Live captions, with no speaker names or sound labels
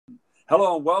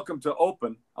Hello and welcome to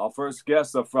Open. Our first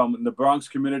guests are from the Bronx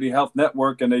Community Health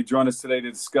Network, and they join us today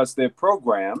to discuss their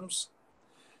programs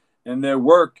and their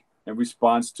work in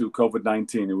response to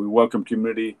COVID-19. And we welcome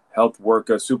Community Health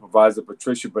Worker Supervisor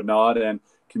Patrizia Bernard and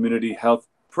Community Health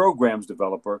Programs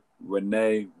Developer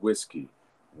Renee.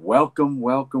 Welcome,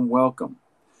 welcome, welcome.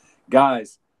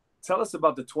 Guys, tell us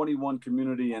about the 21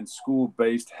 community and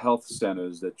school-based health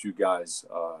centers that you guys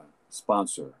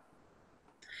sponsor.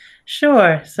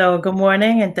 Sure. So good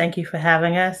morning and thank you for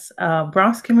having us.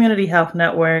 Bronx Community Health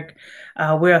Network,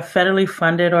 we're a federally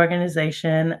funded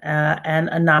organization and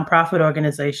a nonprofit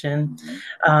organization.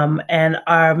 And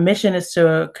our mission is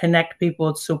to connect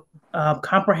people to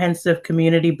comprehensive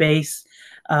community-based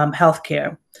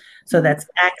healthcare. So that's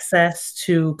access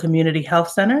to community health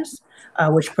centers,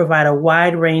 which provide a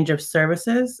wide range of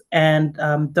services. And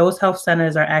those health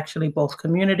centers are actually both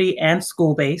community and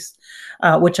school-based,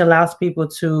 which allows people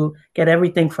to get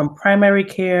everything from primary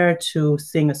care to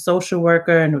seeing a social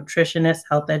worker, a nutritionist,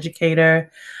 health educator,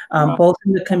 both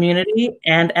in the community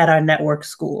and at our network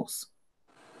schools.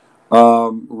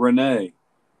 Renee,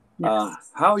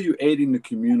 Yes. how are you aiding the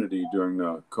community during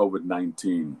the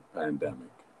COVID-19 pandemic?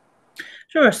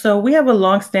 Sure. So we have a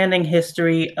longstanding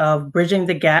history of bridging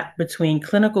the gap between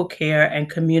clinical care and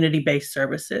community-based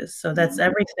services. So that's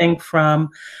everything from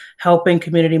helping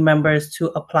community members to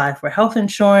apply for health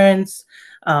insurance,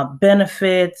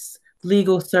 benefits,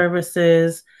 legal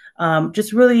services,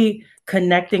 just really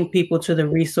connecting people to the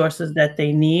resources that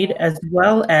they need, as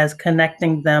well as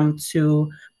connecting them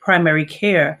to primary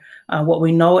care. What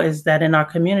we know is that in our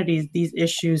communities, these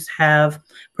issues have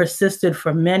persisted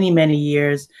for many, many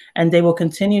years, and they will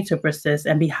continue to persist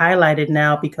and be highlighted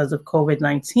now because of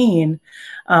COVID-19.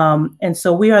 And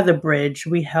so we are the bridge.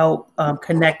 We help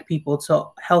connect people to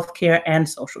healthcare and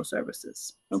social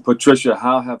services. And Patrizia,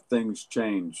 how have things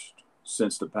changed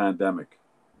since the pandemic?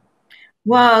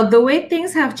 Well, the way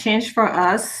things have changed for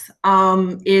us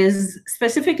is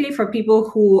specifically for people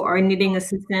who are needing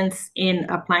assistance in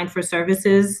applying for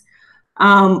services.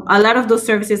 A lot of those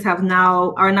services are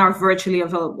now virtually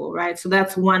available, right? So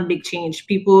that's one big change.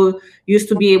 People used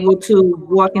to be able to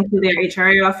walk into their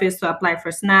HRA office to apply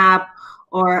for SNAP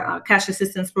or cash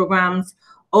assistance programs.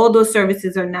 All those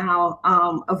services are now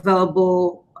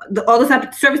available. Those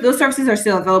services are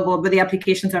still available, but the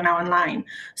applications are now online.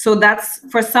 So that's,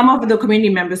 for some of the community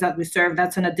members that we serve,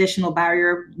 that's an additional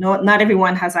barrier. Not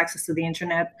everyone has access to the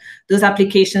internet. Those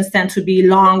applications tend to be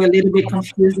long, a little bit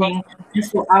confusing. And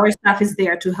so our staff is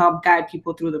there to help guide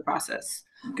people through the process.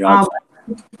 Gotcha.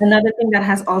 Another thing that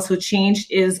has also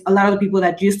changed is a lot of the people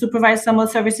that used to provide some of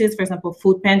the services, for example,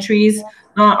 food pantries,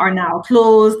 are now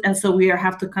closed. And so we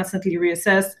have to constantly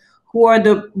reassess what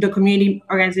community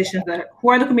organizations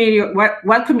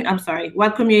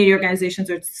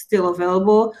are still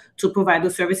available to provide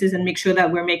those services and make sure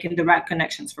that we're making the right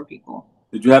connections for people.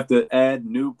 Did you have to add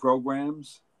new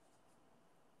programs?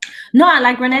 No,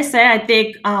 like Renee said, I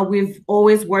think we've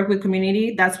always worked with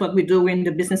community. That's what we do. We're in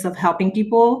the business of helping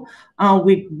people.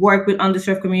 We work with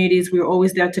underserved communities. We're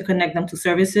always there to connect them to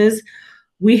services.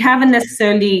 We haven't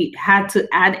necessarily had to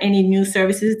add any new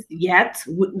services yet.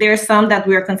 There are some that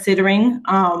we are considering,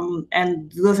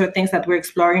 and those are things that we're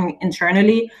exploring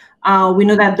internally. We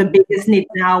know that the biggest need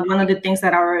now, one of the things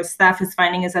that our staff is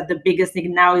finding is that the biggest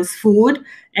need now is food,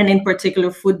 and in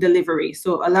particular, food delivery.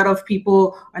 So a lot of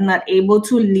people are not able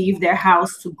to leave their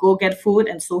house to go get food,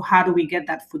 and so how do we get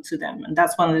that food to them? And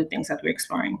that's one of the things that we're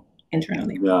exploring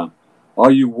internally. Yeah.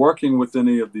 Are you working with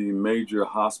any of the major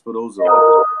hospitals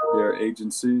or care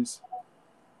agencies?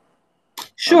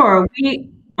 Sure.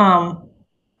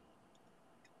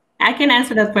 I can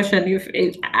answer that question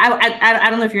I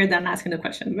don't know if you're done asking the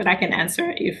question, but I can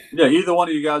answer if. Yeah, either one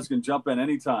of you guys can jump in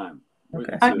anytime.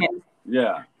 Okay.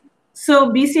 Yeah.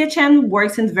 So BCHN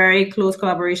works in very close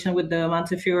collaboration with the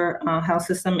Montefiore Health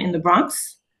System in the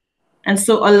Bronx. And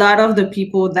so a lot of the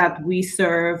people that we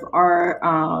serve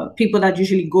are people that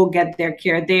usually go get their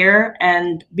care there.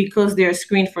 And because they're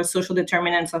screened for social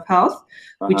determinants of health,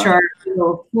 which are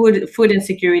food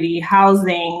insecurity,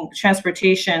 housing,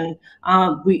 transportation,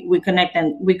 we connect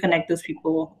those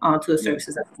people to the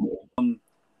services that we need.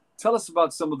 Tell us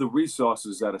about some of the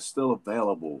resources that are still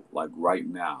available, like right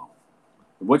now.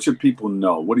 What should people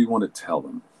know? What do you want to tell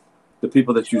them? The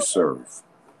people that you serve.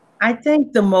 I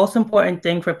think the most important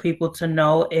thing for people to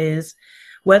know is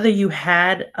whether you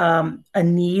had a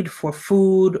need for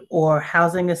food or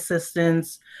housing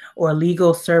assistance or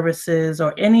legal services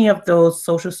or any of those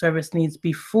social service needs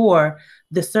before,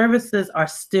 the services are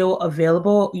still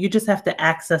available. You just have to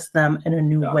access them in a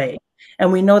new way.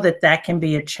 And we know that that can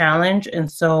be a challenge.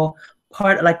 And so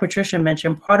part, like Patricia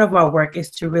mentioned, part of our work is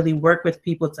to really work with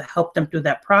people to help them through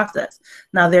that process.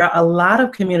 Now, there are a lot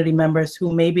of community members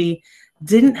who maybe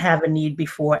didn't have a need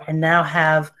before and now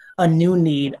have a new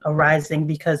need arising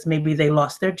because maybe they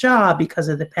lost their job because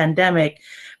of the pandemic.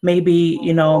 Maybe,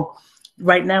 you know,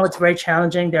 right now it's very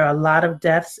challenging. There are a lot of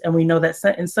deaths, and we know that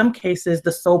in some cases,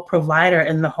 the sole provider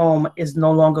in the home is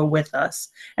no longer with us.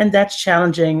 And that's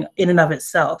challenging in and of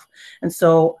itself. And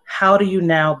so how do you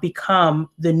now become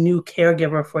the new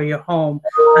caregiver for your home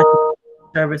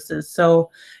services? So,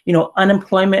 you know,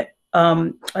 unemployment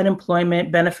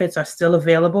benefits are still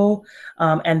available,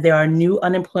 and there are new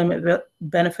unemployment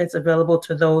benefits available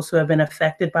to those who have been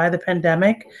affected by the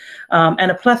pandemic,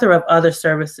 and a plethora of other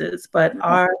services. But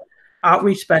our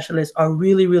outreach specialists are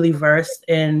really, really versed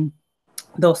in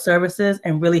those services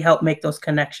and really help make those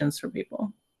connections for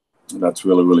people. That's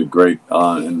really, really great.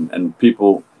 And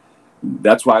people,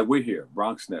 that's why we're here,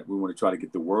 BronxNet. We want to try to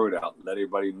get the word out, let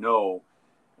everybody know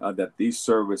that these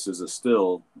services are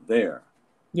still there.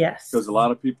 Yes. Because a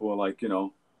lot of people are like, you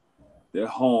know, they're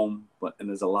home, and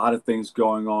there's a lot of things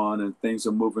going on, and things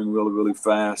are moving really, really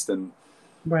fast. And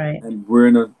and we're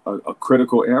in a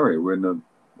critical area. We're in a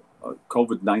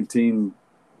COVID-19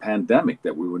 pandemic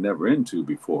that we were never into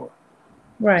before.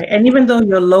 Right. And even though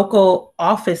your local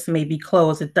office may be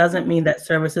closed, it doesn't mean that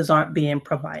services aren't being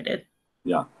provided.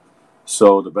 Yeah.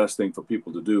 So the best thing for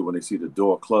people to do when they see the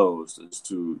door closed is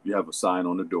you have a sign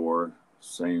on the door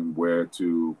saying where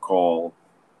to call.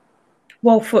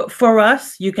 Well, for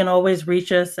us, you can always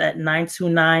reach us at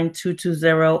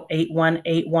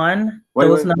 929-220-8181. Wait,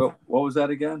 what was that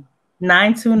again?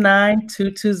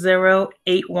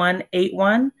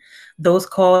 929-220-8181. Those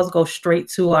calls go straight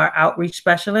to our outreach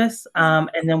specialists, and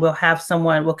then we'll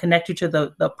connect you to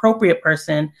the appropriate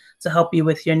person to help you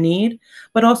with your need.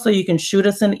 But also you can shoot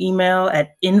us an email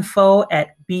at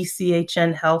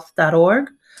info@bchnhealth.org.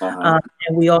 And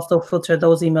we also filter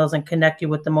those emails and connect you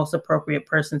with the most appropriate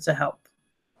person to help.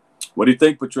 What do you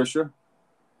think, Patricia?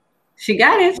 She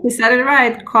got it. She said it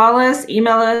right. Call us,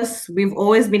 email us. We've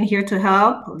always been here to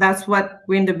help. That's what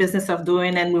we're in the business of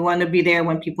doing, and we want to be there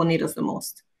when people need us the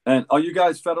most. And are you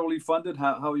guys federally funded?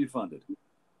 How are you funded?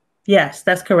 Yes,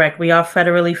 that's correct. We are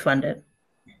federally funded.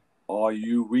 Are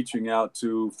you reaching out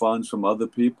to funds from other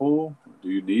people? Do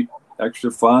you need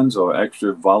extra funds or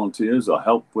extra volunteers or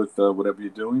help with whatever you're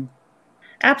doing?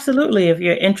 Absolutely. If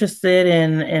you're interested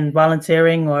in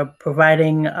volunteering or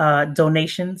providing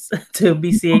donations to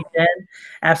BCHN,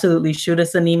 absolutely shoot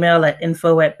us an email at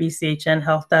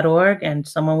info@bchnhealth.org, and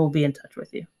someone will be in touch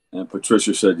with you. And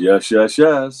Patricia said, yes, yes,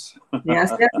 yes.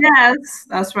 Yes, yes, yes.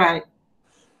 That's right.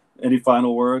 Any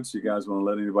final words? You guys want to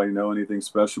let anybody know anything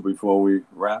special before we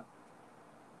wrap?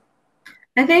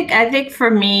 I think for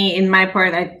me, in my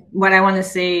part, what I want to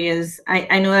say is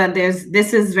I know that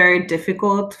this is very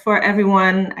difficult for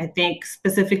everyone. I think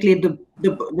specifically the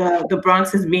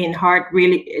Bronx is being hit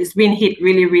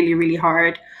really, really, really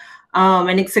hard,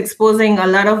 and it's exposing a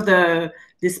lot of the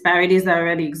disparities that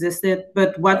already existed.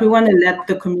 But what we want to let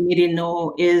the community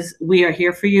know is we are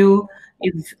here for you.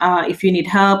 If you need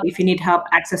help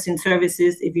accessing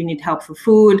services, if you need help for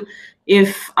food,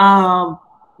 if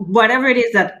whatever it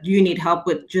is that you need help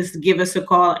with, just give us a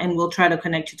call and we'll try to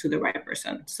connect you to the right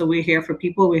person. So we're here for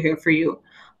people. We're here for you.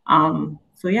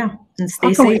 So yeah, and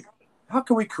stay safe. How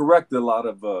can we correct a lot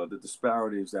of the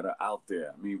disparities that are out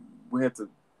there? I mean, we had to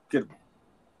get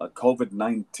a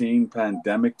COVID-19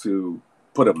 pandemic to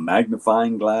put a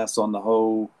magnifying glass on the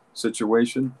whole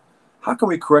situation. How can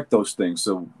we correct those things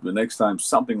so the next time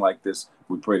something like this,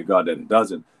 we pray to God that it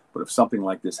doesn't, but if something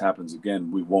like this happens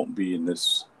again, we won't be in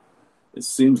this, it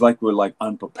seems like we're like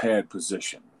unprepared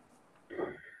position.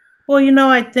 Well, you know,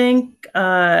 I think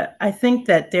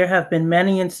that there have been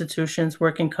many institutions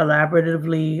working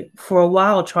collaboratively for a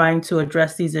while trying to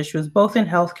address these issues, both in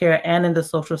healthcare and in the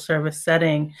social service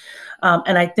setting.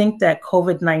 And I think that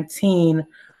COVID-19,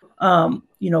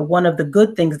 one of the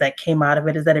good things that came out of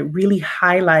it is that it really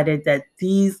highlighted that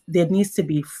there needs to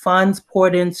be funds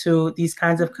poured into these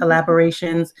kinds of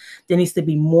collaborations. There needs to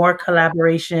be more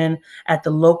collaboration at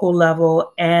the local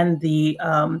level and the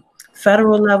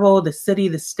federal level, the city,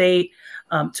 the state,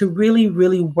 to really,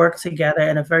 really work together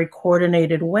in a very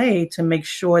coordinated way to make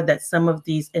sure that some of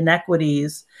these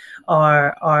inequities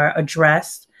are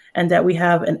addressed and that we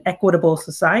have an equitable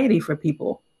society for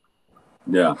people.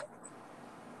 Yeah.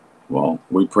 Well,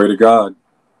 we pray to God.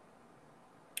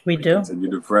 We do.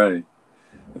 Continue to pray.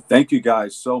 Thank you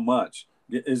guys so much.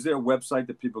 Is there a website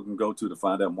that people can go to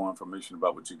find out more information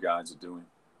about what you guys are doing?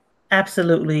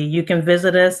 Absolutely. You can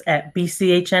visit us at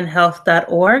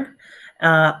bchnhealth.org.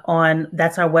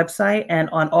 That's our website, and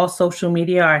on all social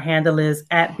media, our handle is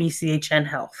 @BCHN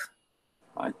Health.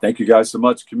 All right, thank you guys so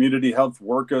much. Community Health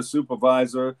Worker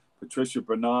Supervisor Patrizia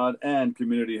Bernard and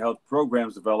Community Health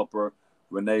Programs Developer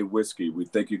Renee Whiskey. We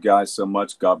thank you guys so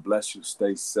much. God bless you.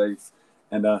 Stay safe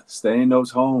and stay in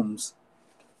those homes.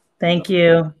 Thank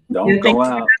you. Don't go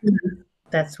out.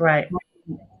 That's right.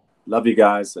 Love you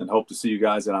guys and hope to see you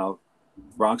guys in our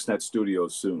BronxNet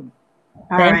studios soon.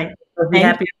 All right. We'll be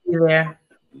happy to be there.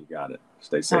 You got it.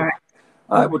 Stay safe.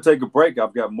 All right, we'll take a break.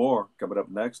 I've got more coming up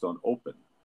next on Open.